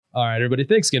All right, everybody,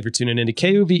 thanks again for tuning in to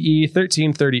KOVE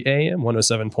 1330 AM,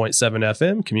 107.7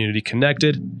 FM, Community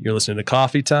Connected. You're listening to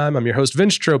Coffee Time. I'm your host,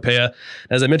 Vince Tropea.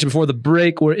 As I mentioned before the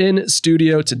break, we're in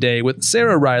studio today with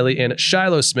Sarah Reilley and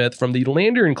Shiloah Smith from the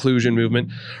Lander Inclusion Movement.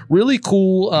 Really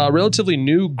cool, relatively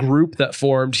new group that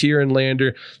formed here in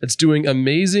Lander that's doing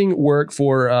amazing work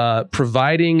for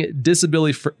providing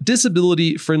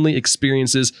disability-friendly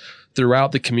experiences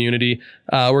throughout the community.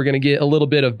 We're going to get a little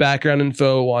bit of background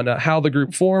info on how the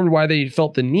group formed, why they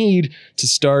felt the need to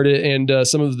start it, and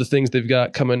some of the things they've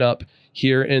got coming up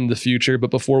here in the future.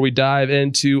 But before we dive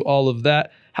into all of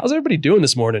that, how's everybody doing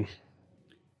this morning?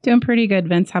 Doing pretty good,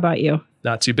 Vince. How about you?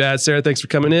 Not too bad, Sarah. Thanks for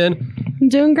coming in. I'm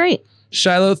doing great.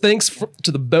 Shiloh, thanks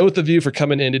to the both of you for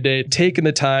coming in today, taking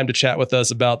the time to chat with us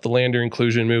about the Lander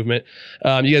Inclusion Movement.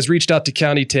 You guys reached out to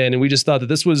County 10, and we just thought that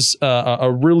this was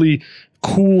a really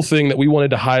cool thing that we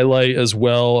wanted to highlight as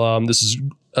well. This is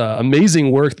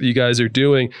amazing work that you guys are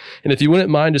doing. And if you wouldn't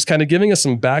mind just kind of giving us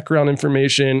some background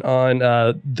information on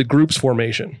the group's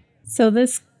formation. So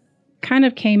this kind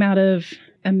of came out of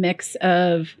a mix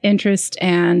of interest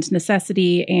and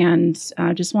necessity and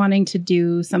just wanting to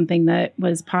do something that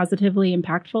was positively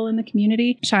impactful in the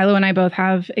community. Shiloh and I both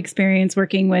have experience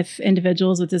working with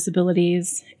individuals with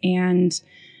disabilities, and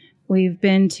we've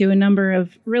been to a number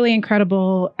of really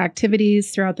incredible activities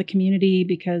throughout the community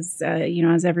because,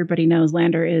 as everybody knows,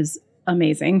 Lander is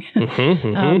amazing.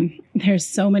 There's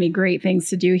so many great things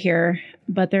to do here,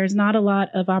 but there's not a lot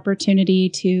of opportunity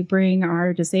to bring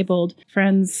our disabled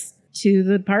friends to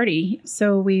the party.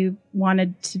 So we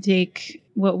wanted to take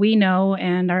what we know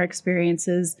and our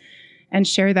experiences and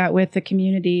share that with the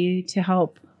community to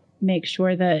help make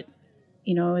sure that,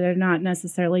 they're not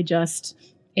necessarily just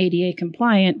ADA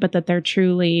compliant, but that they're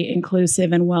truly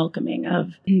inclusive and welcoming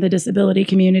of the disability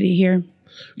community here.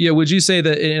 Yeah, would you say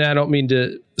that, and I don't mean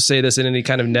to say this in any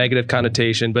kind of negative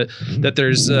connotation, but that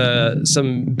there's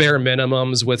some bare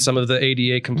minimums with some of the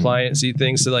ADA compliancy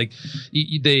things? So like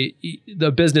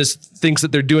the business thinks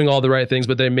that they're doing all the right things,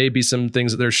 but there may be some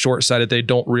things that they're short-sighted they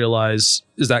don't realize.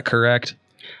 Is that correct?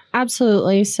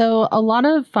 Absolutely. So a lot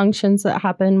of functions that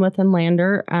happen within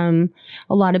Lander,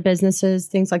 a lot of businesses,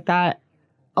 things like that,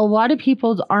 a lot of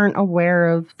people aren't aware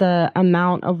of the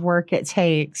amount of work it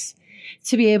takes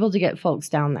to be able to get folks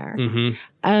down there.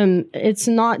 It's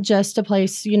not just a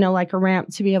place, like a ramp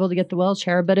to be able to get the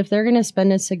wheelchair, but if they're going to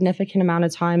spend a significant amount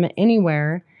of time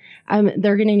anywhere,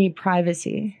 they're going to need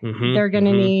privacy. They're going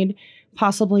to need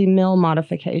possibly meal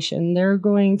modification. They're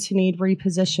going to need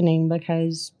repositioning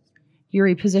because you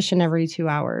reposition every 2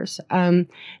 hours. They're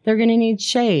going to need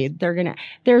shade.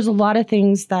 There's a lot of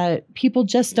things that people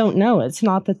just don't know. It's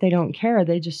not that they don't care.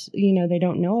 They just, they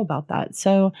don't know about that.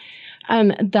 So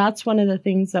that's one of the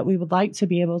things that we would like to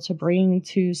be able to bring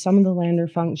to some of the Lander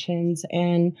functions,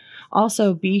 and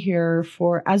also be here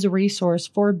as a resource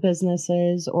for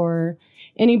businesses or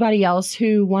anybody else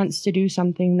who wants to do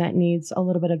something that needs a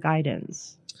little bit of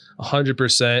guidance.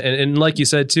 100%. And like you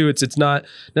said, too, it's not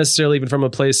necessarily even from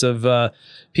a place of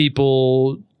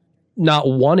people not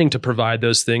wanting to provide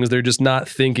those things. They're just not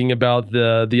thinking about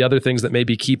the other things that may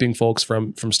be keeping folks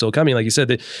from still coming. Like you said,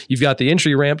 that you've got the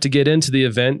entry ramp to get into the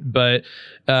event, but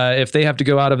if they have to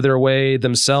go out of their way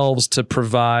themselves to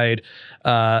provide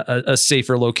a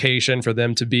safer location for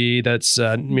them to be that's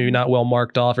maybe not well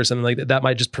marked off or something like that, that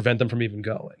might just prevent them from even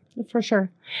going. For sure.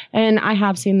 And I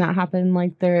have seen that happen.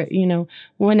 Like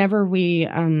whenever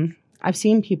I've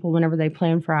seen people, whenever they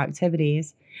plan for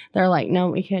activities, they're like, no,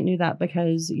 we can't do that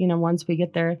because, once we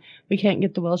get there, we can't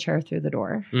get the wheelchair through the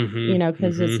door,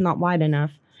 because it's not wide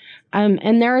enough.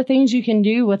 And there are things you can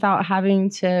do without having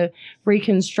to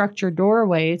reconstruct your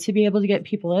doorway to be able to get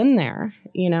people in there,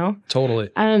 Totally.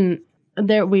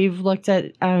 There we've looked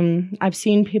at, I've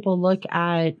seen people look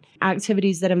at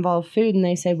activities that involve food and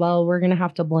they say, well, we're going to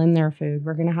have to blend their food.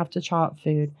 We're going to have to chop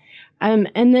food. And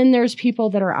then there's people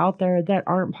that are out there that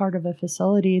aren't part of a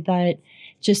facility that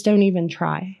just don't even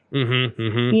try,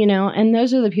 and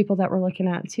those are the people that we're looking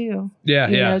at too.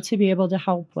 To be able to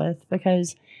help with,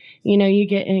 because, you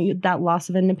get that loss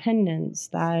of independence,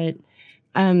 that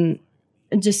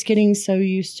just getting so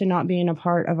used to not being a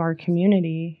part of our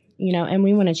community. And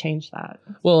we want to change that.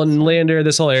 Well, in Lander,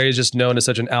 this whole area is just known as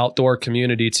such an outdoor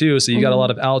community too. So you got a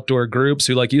lot of outdoor groups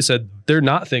who, like you said, they're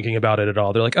not thinking about it at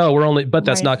all. They're like, oh, but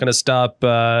that's not going to stop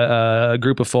a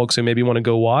group of folks who maybe want to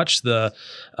go watch the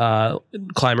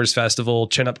Climbers Festival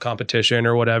chin-up competition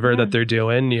or whatever that they're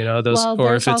doing,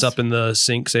 or if it's up in the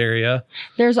Sinks area.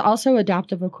 There's also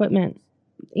adaptive equipment.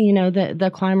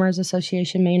 The Climbers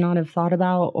Association may not have thought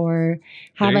about or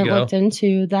haven't looked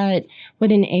into that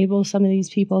would enable some of these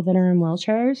people that are in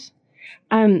wheelchairs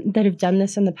that have done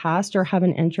this in the past or have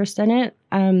an interest in it,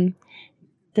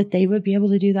 that they would be able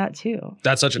to do that too.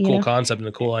 That's such a cool concept and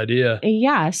a cool idea.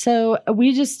 Yeah. So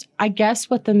I guess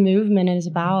what the movement is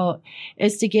about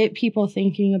is to get people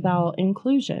thinking about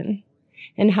inclusion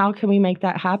and how can we make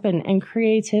that happen, and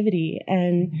creativity.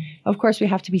 And of course we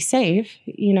have to be safe,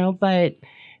 but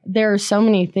there are so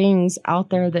many things out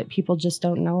there that people just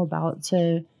don't know about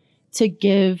to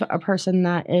give a person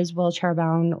that is wheelchair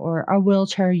bound or a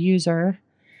wheelchair user,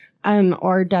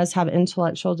 or does have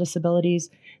intellectual disabilities,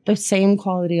 the same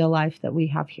quality of life that we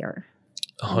have here.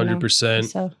 100%.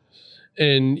 So.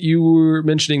 And you were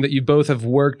mentioning that you both have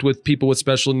worked with people with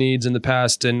special needs in the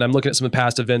past. And I'm looking at some of the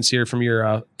past events here from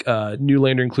your New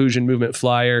Lander Inclusion Movement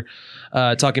flyer,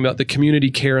 talking about the community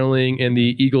caroling and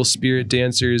the Eagle Spirit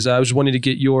Dancers. I was wanting to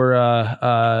get your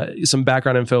some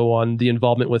background info on the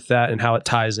involvement with that and how it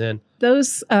ties in.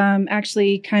 Those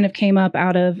actually kind of came up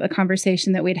out of a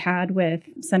conversation that we'd had with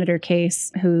Senator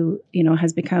Case, who,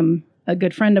 has become a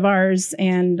good friend of ours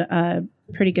and a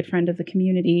pretty good friend of the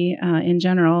community in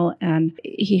general. And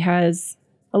he has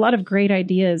a lot of great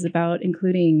ideas about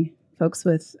including folks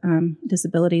with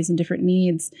disabilities and different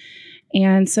needs.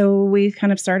 And so we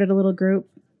kind of started a little group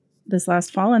this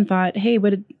last fall and thought, hey,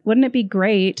 wouldn't it be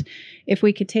great if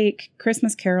we could take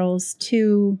Christmas carols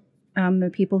to the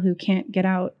people who can't get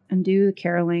out and do the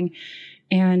caroling?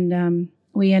 And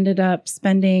we ended up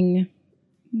spending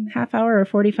half hour or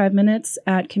 45 minutes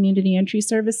at community entry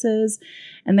services,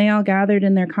 and they all gathered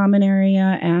in their common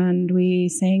area and we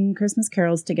sang Christmas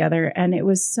carols together. And it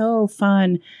was so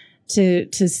fun to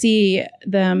see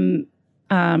them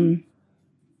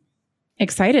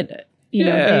excited.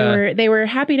 They were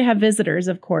happy to have visitors,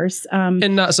 of course.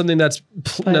 And not something that's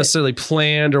necessarily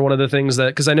planned or one of the things that,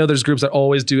 because I know there's groups that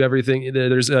always do everything.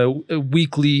 There's a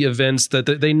weekly events that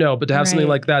they know, but to have something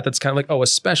like that's kind of like, a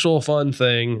special fun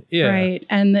thing. Yeah. Right.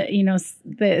 And,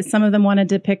 some of them wanted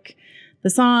to pick the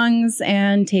songs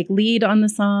and take lead on the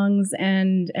songs.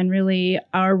 And really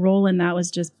our role in that was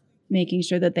just making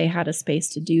sure that they had a space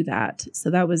to do that.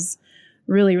 So that was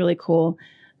really, really cool.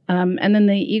 And then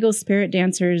the Eagle Spirit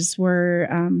Dancers were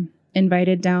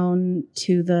invited down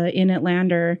to the Inn at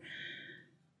Lander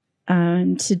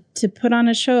to put on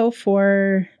a show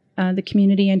for the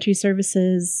community entry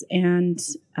services and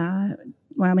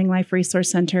Wyoming Life Resource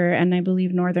Center, and I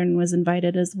believe Northern was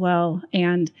invited as well.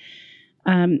 And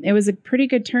it was a pretty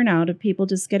good turnout of people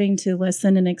just getting to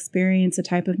listen and experience a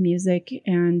type of music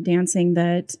and dancing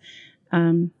that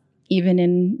even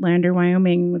in Lander,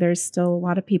 Wyoming, there's still a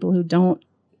lot of people who don't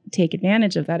take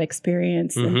advantage of that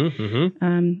experience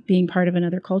and being part of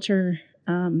another culture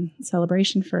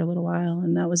celebration for a little while.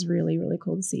 And that was really, really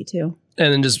cool to see too.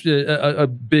 And then just a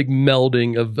big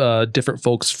melding of different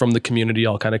folks from the community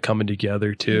all kind of coming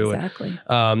together too. Exactly.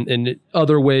 And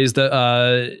other ways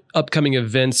that upcoming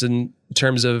events in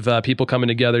terms of people coming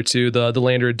together to the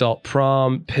Lander Adult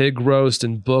Prom, Pig Roast,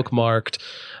 and Bookmarked.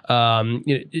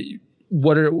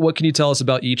 What can you tell us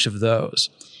about each of those?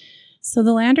 So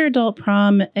the Lander Adult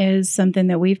Prom is something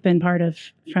that we've been part of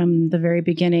from the very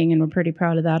beginning, and we're pretty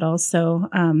proud of that also.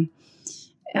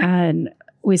 And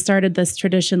we started this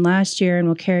tradition last year, and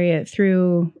we'll carry it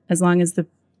through as long as the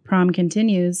prom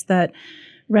continues, that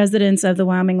residents of the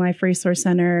Wyoming Life Resource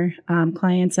Center,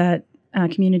 clients at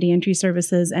Community Entry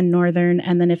Services and Northern,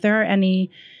 and then if there are any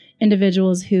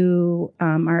individuals who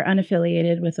are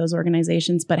unaffiliated with those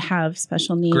organizations but have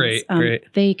special needs,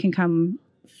 they can come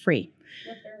free.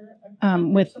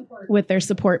 With their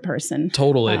support person.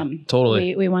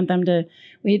 Totally. We want them to,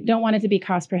 we don't want it to be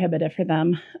cost prohibitive for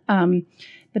them.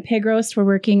 The pig roast, we're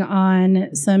working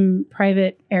on some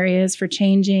private areas for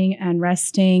changing and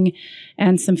resting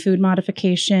and some food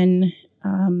modification.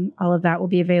 All of that will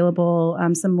be available.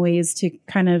 Some ways to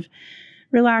kind of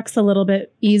relax a little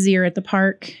bit easier at the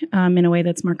park in a way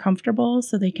that's more comfortable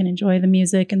so they can enjoy the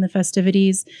music and the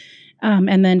festivities.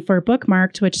 And then for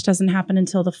Bookmarked, which doesn't happen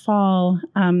until the fall,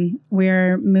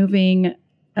 we're moving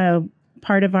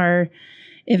part of our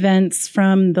events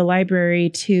from the library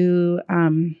to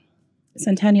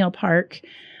Centennial Park,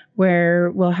 where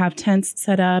we'll have tents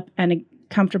set up and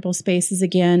comfortable spaces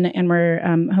again. And we're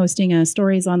hosting a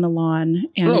Stories on the Lawn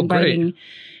and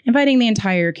inviting the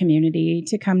entire community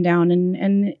to come down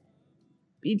and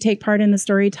take part in the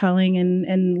storytelling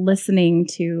and listening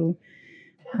to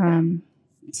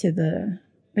the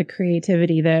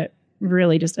creativity that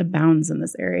really just abounds in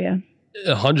this area.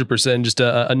 100%. Just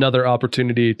another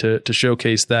opportunity to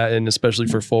showcase that, and especially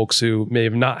for folks who may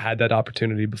have not had that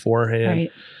opportunity beforehand.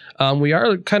 We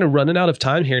are kind of running out of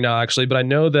time here now, actually, but I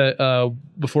know that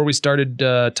before we started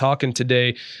talking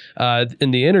today in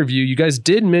the interview, you guys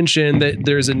did mention that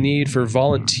there's a need for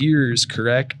volunteers,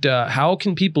 correct? How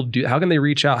can people how can they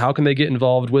reach out? How can they get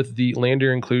involved with the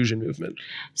Lander Inclusion Movement?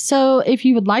 So if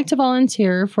you would like to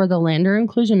volunteer for the Lander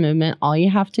Inclusion Movement, all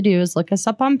you have to do is look us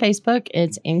up on Facebook.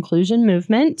 It's Inclusion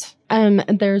Movement.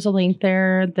 There's a link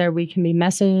there that we can be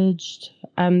messaged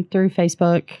through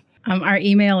Facebook. Our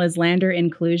email is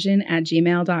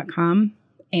landerinclusion@gmail.com.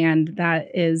 And that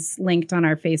is linked on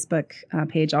our Facebook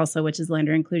page also, which is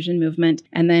Lander Inclusion Movement.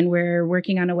 And then we're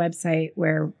working on a website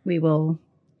where we will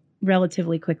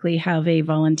relatively quickly have a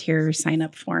volunteer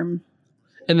sign-up form.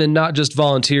 And then not just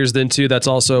volunteers then too, that's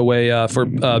also a way for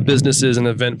businesses and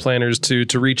event planners to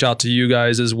reach out to you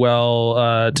guys as well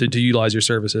to utilize your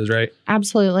services, right?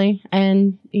 Absolutely.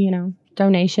 And,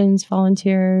 donations,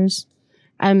 volunteers.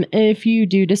 If you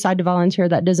do decide to volunteer,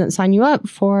 that doesn't sign you up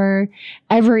for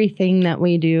everything that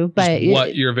we do, but just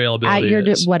what your availability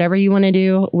is. Whatever you want to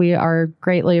do, we are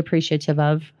greatly appreciative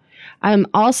of.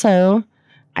 Also,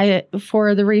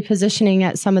 for the repositioning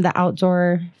at some of the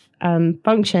outdoor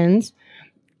functions,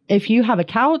 if you have a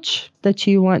couch that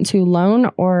you want to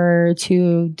loan or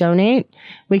to donate,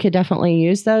 we could definitely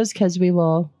use those because we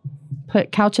will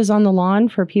put couches on the lawn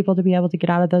for people to be able to get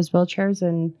out of those wheelchairs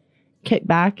and kick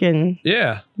back and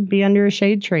be under a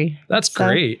shade tree. That's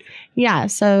great. Yeah.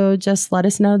 So just let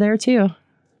us know there too.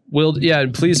 Well,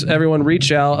 and please, everyone,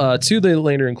 reach out to the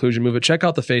Lander Inclusion Movement. Check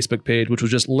out the Facebook page, which was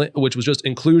just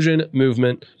Inclusion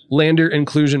Movement. Lander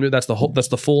Inclusion Movement. That's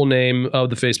the full name of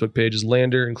the Facebook page is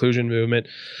Lander Inclusion Movement.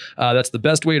 That's the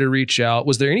best way to reach out.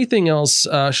 Was there anything else,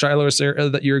 Shiloh or Sarah,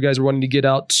 that you guys were wanting to get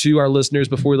out to our listeners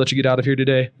before we let you get out of here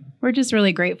today? We're just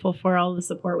really grateful for all the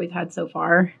support we've had so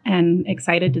far and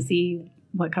excited to see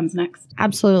what comes next.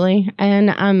 Absolutely.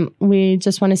 And we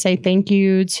just want to say thank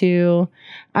you to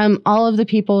all of the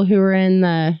people who are in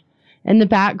the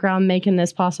background making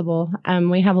this possible.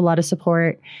 We have a lot of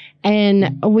support.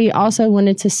 And we also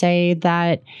wanted to say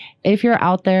that if you're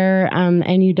out there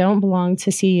and you don't belong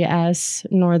to CES,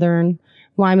 Northern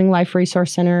Wyoming Life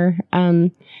Resource Center,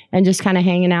 and just kind of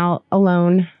hanging out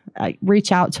alone,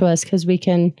 reach out to us because we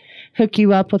can hook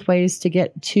you up with ways to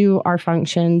get to our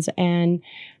functions and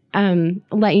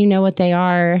let you know what they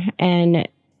are and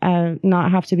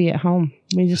not have to be at home.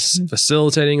 We just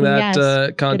facilitating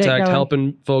that contact,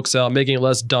 helping folks out, making it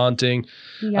less daunting.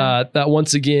 Yeah. That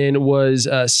once again was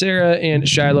Sarah and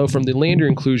Shiloh from the Lander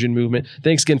Inclusion Movement.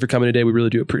 Thanks again for coming today. We really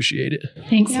do appreciate it.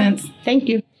 Thanks, Vince. Thank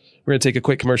you. We're going to take a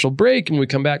quick commercial break and when we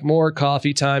come back, more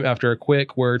coffee time after a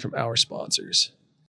quick word from our sponsors.